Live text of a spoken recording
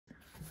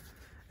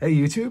Hey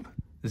YouTube,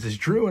 this is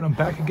Drew and I'm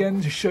back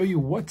again to show you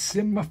what's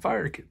in my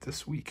fire kit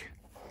this week.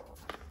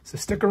 So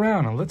stick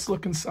around and let's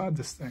look inside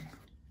this thing.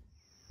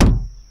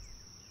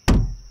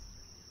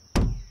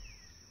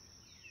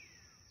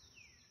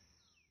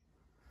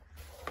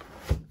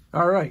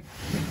 Alright,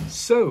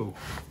 so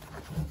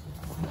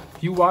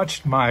if you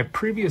watched my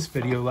previous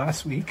video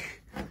last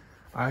week,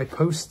 I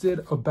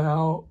posted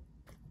about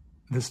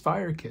this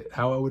fire kit,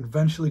 how I would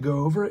eventually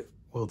go over it.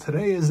 Well,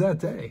 today is that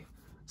day.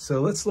 So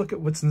let's look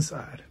at what's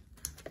inside.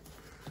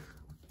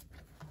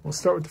 We'll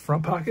start with the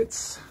front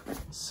pockets.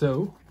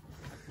 So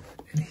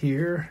in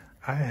here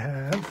I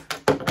have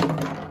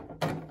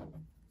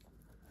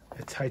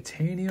a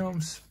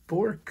titanium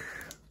spork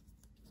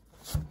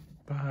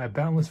by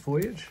Boundless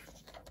Voyage.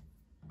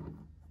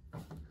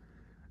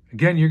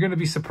 Again, you're going to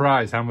be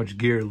surprised how much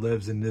gear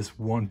lives in this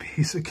one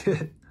piece of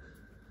kit.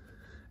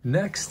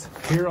 Next,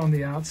 here on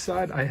the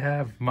outside, I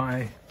have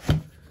my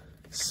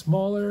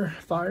smaller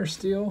fire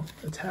steel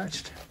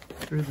attached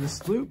through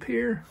this loop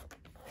here.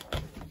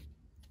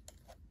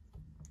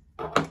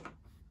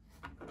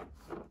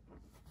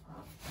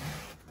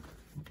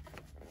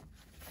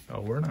 Oh,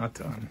 we're not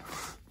done.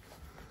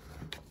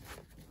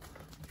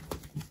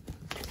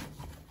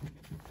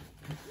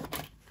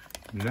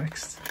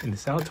 Next, in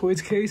this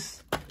Altoids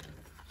case,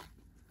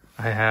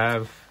 I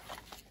have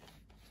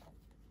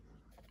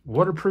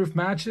waterproof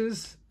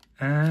matches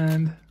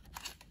and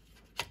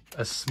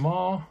a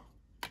small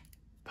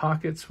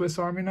pocket Swiss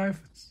Army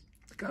knife. It's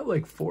got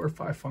like 4 or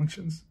 5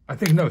 functions. I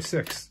think, no,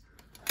 6.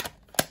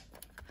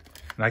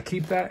 And I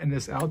keep that in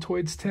this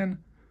Altoids tin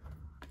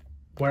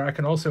where I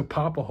can also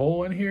pop a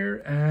hole in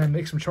here and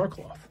make some char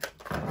cloth.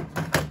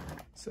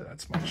 So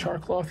that's my char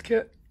cloth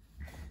kit.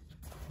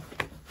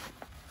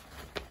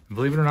 And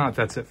believe it or not,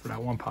 that's it for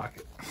that one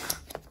pocket.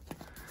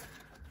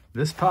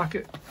 This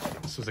pocket,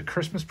 this was a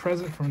Christmas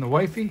present from the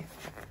wifey.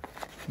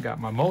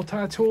 Got my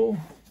multi-tool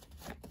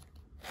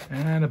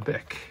and a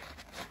Bic.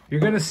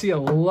 You're gonna see a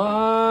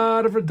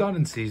lot of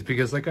redundancies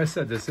because, like I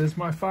said, this is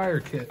my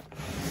fire kit,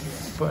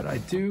 but I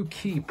do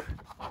keep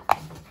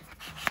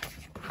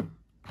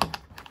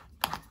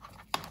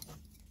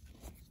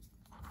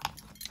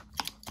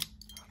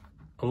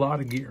a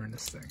lot of gear in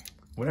this thing,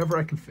 whatever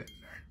I can fit in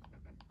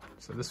there.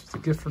 So this was a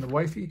gift from the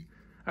wifey.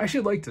 I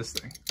actually like this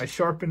thing. I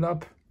sharpened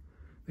up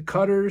the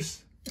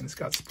cutters and it's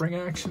got spring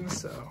action,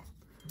 so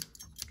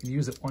you can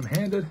use it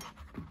one-handed.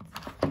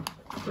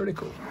 Pretty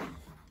cool.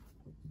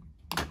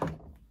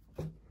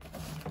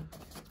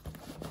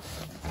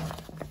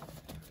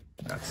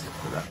 That's it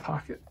for that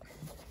pocket.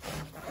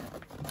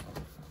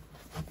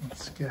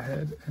 Let's go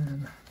ahead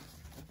and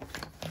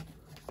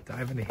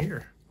dive into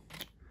here.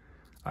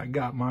 I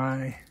got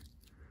my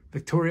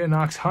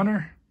Victorinox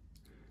Hunter,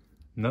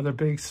 another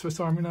big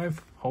Swiss Army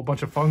knife, whole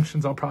bunch of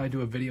functions. I'll probably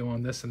do a video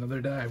on this another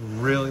day. I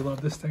really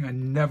love this thing. I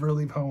never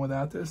leave home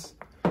without this.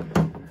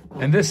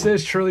 And this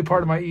is truly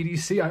part of my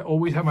EDC. I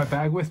always have my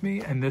bag with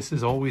me, and this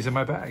is always in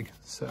my bag.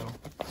 So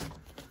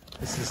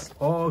this is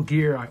all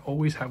gear I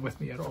always have with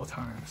me at all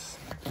times.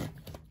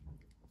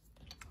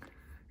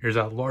 Here's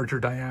a larger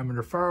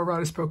diameter ferro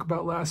rod I spoke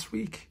about last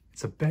week.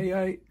 It's a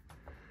Bayite.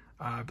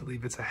 I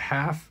believe it's a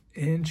 1/2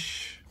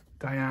 inch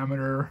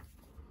diameter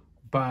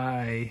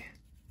by,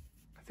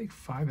 I think,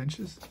 5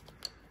 inches.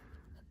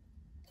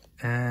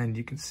 And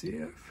you can see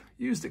I've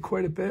used it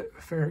quite a bit,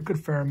 a good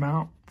fair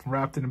amount.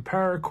 Wrapped it in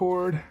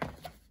paracord.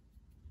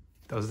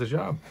 Does the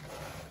job.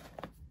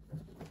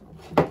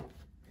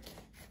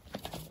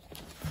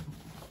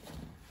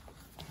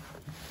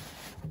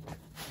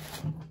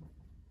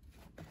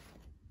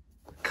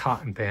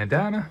 Cotton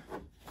bandana.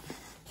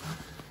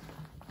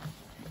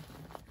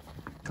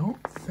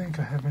 Don't think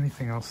I have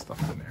anything else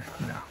stuffed in there.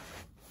 No.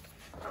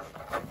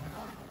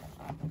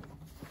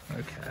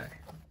 Okay.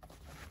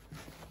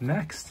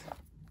 Next,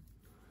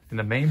 in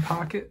the main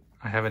pocket,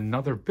 I have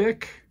another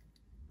Bic.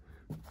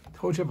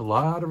 Told you I have a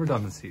lot of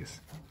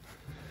redundancies.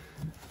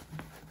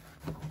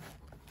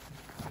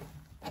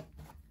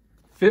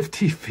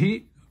 50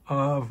 feet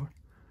of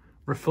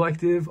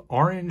reflective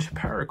orange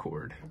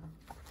paracord.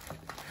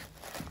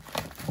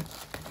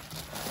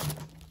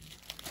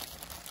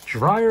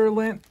 Dryer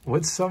lint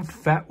with some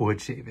fat wood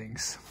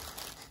shavings.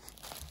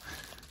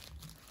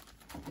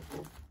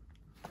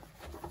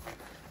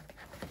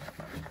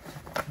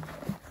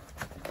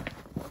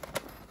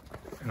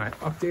 And I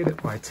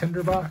updated my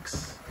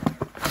tinderbox.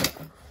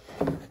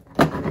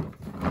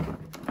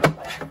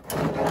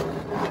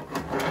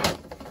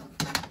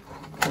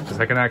 Because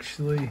I can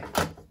actually,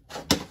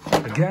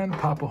 again,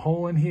 pop a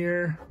hole in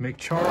here, make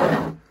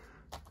char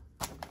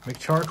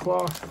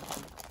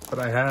cloth. But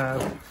I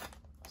have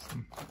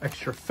some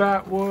extra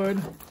fat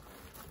wood,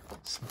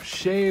 some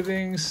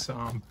shavings,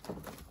 some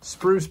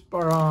spruce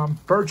or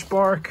birch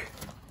bark,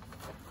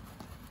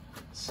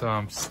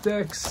 some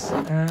sticks,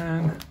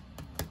 and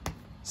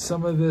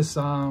some of this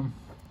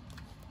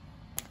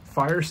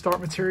fire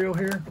start material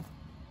here.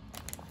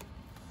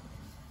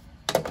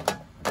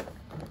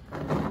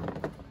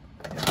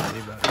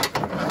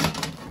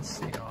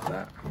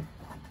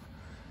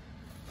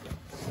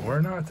 We're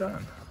not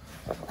done.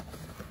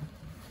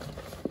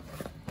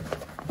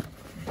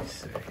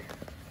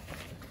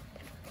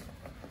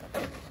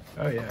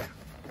 Oh yeah.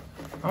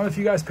 I don't know if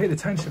you guys paid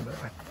attention, but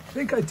I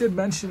think I did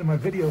mention in my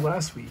video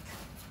last week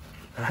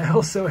that I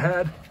also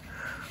had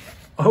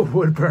a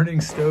wood burning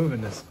stove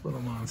in this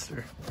little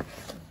monster.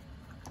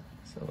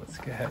 So let's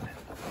go ahead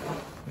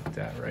and put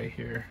that right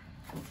here.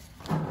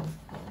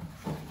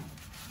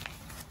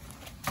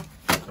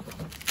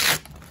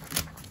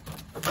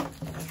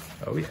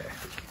 Oh yeah.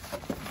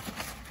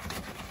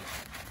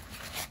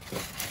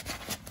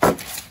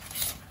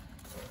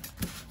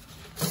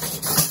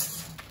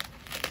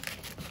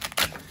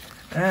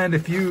 And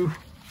if you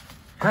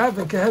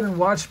haven't, go ahead and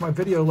watch my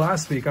video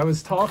last week. I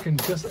was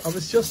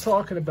just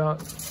talking about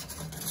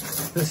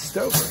this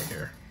stove right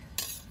here.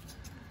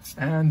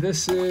 And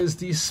this is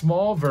the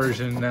small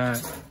version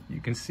that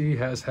you can see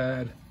has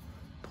had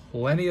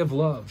plenty of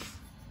love.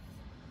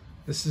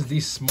 This is the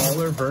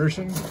smaller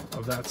version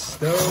of that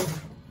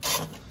stove.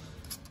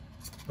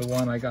 The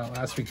one I got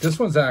last week. This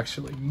one's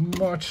actually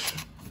much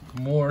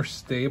more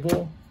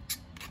stable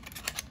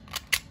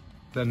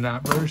than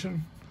that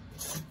version.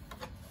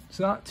 It's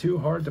not too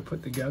hard to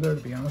put together,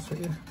 to be honest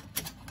with you.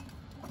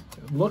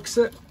 It looks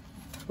like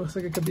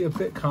it could be a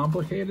bit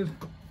complicated,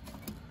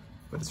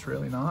 but it's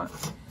really not.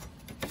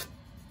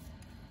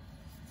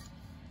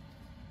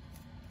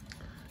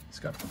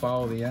 Just got to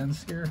follow the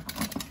ends here.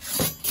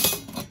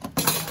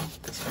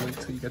 Just wait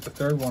till you get the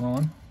third one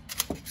on.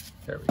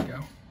 There we go.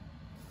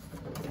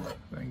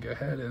 Then go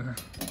ahead and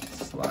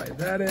slide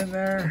that in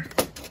there.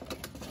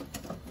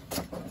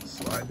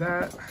 Slide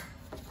that.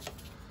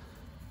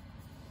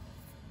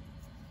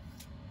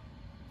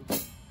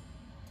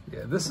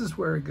 Yeah, this is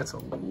where it gets a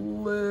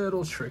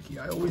little tricky.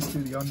 I always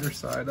do the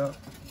underside up.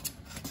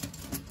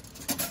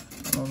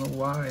 I don't know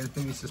why. I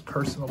think it's just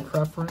personal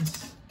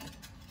preference.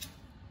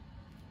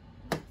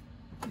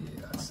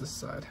 Yeah, it's this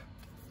side.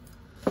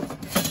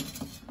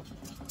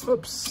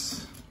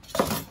 Oops.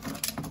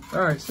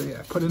 All right, so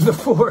yeah, put in the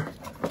 4.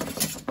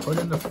 Put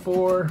in the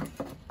 4.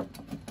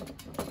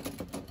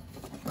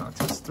 Not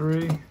just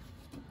 3.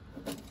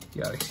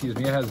 Yeah, excuse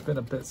me, it has been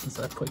a bit since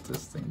I put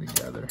this thing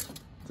together.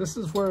 This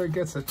is where it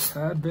gets a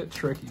tad bit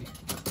tricky.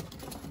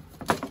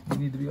 You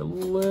need to be a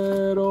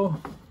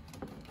little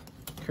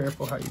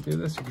careful how you do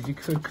this because you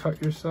could cut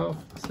yourself.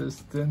 This is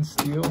thin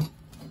steel.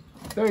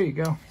 There you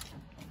go.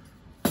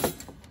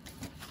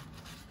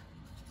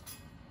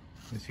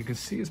 As you can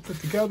see, it's put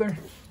together.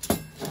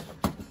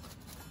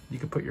 You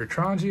can put your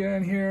Trangia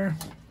in here.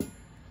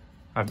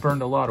 I've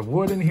burned a lot of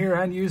wood in here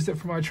and used it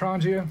for my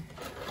Trangia.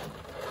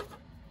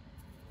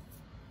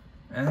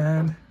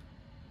 And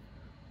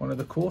one of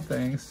the cool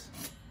things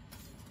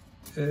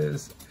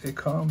is it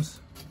comes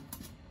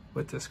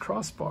with this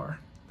crossbar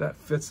that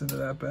fits into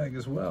that bag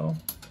as well.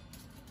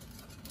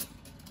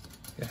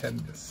 Go ahead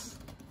and just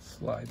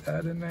slide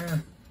that in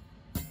there.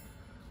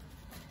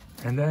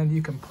 And then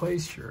you can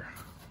place your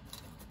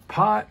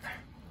pot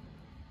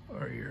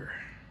or your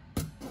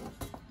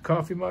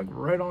coffee mug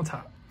right on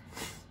top.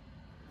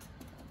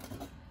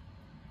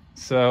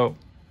 So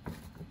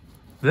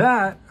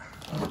that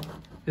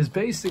is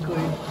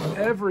basically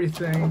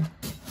everything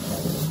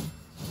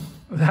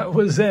that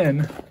was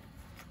in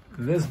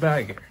this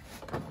bag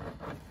here,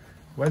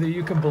 whether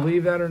you can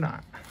believe that or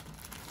not.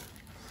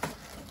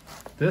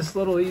 This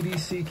little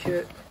EDC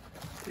kit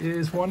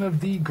is one of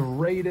the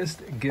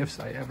greatest gifts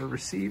I ever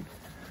received.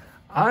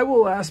 I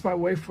will ask my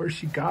wife where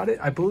she got it.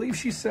 I believe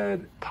she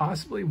said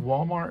possibly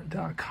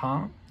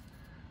Walmart.com.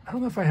 I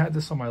don't know if I had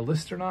this on my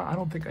list or not. I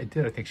don't think I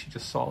did. I think she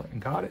just saw it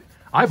and got it.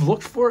 I've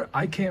looked for it.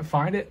 I can't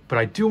find it, but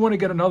I do want to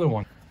get another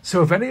one.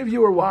 So if any of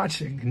you are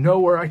watching, know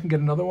where I can get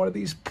another one of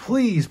these,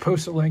 please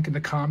post a link in the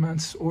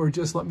comments or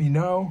just let me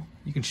know.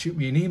 You can shoot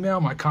me an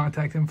email. My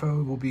contact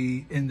info will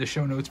be in the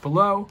show notes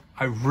below.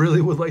 I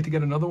really would like to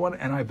get another one,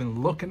 and I've been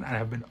looking and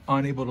I've been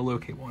unable to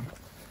locate one.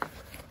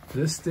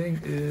 This thing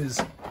is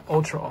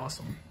ultra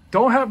awesome.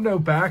 Don't have no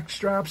back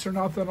straps or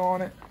nothing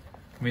on it.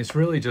 I mean, it's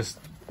really just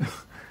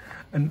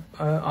an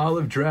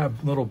olive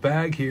drab little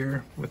bag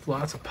here with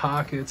lots of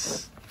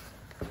pockets.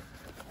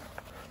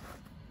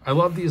 I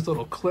love these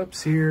little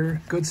clips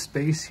here. Good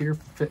space here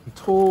for fitting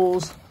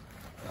tools.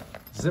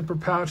 Zipper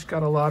pouch,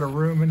 got a lot of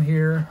room in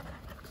here.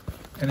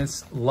 And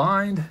it's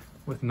lined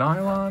with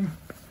nylon.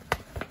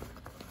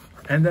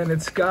 And then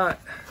it's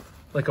got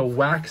like a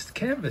waxed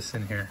canvas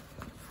in here.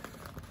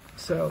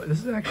 So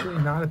this is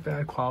actually not a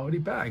bad quality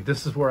bag.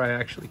 This is where I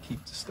actually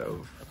keep the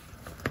stove.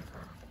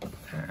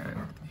 And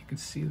you can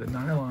see the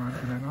nylon.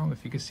 And I don't know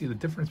if you can see the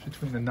difference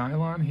between the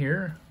nylon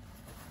here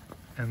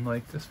and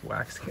like this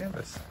waxed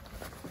canvas.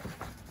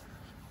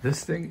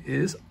 This thing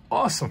is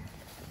awesome.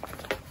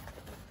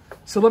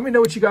 So let me know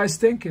what you guys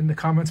think in the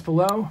comments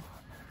below.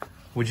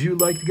 Would you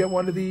like to get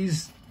one of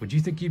these? Would you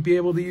think you'd be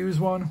able to use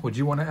one? Would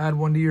you want to add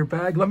one to your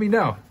bag? Let me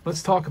know.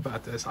 Let's talk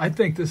about this. I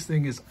think this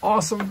thing is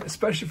awesome,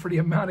 especially for the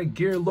amount of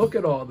gear. Look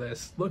at all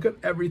this. Look at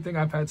everything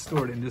I've had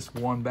stored in this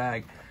one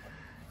bag.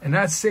 And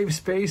that saves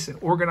space and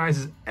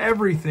organizes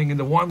everything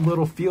into one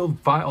little field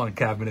filing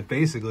cabinet,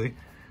 basically.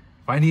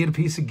 If I need a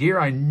piece of gear,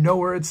 I know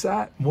where it's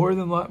at. More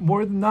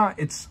than not,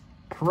 it's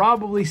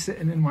probably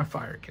sitting in my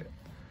fire kit.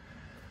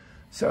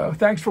 So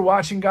thanks for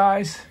watching,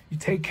 guys. You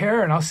take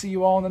care, and I'll see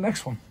you all in the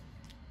next one.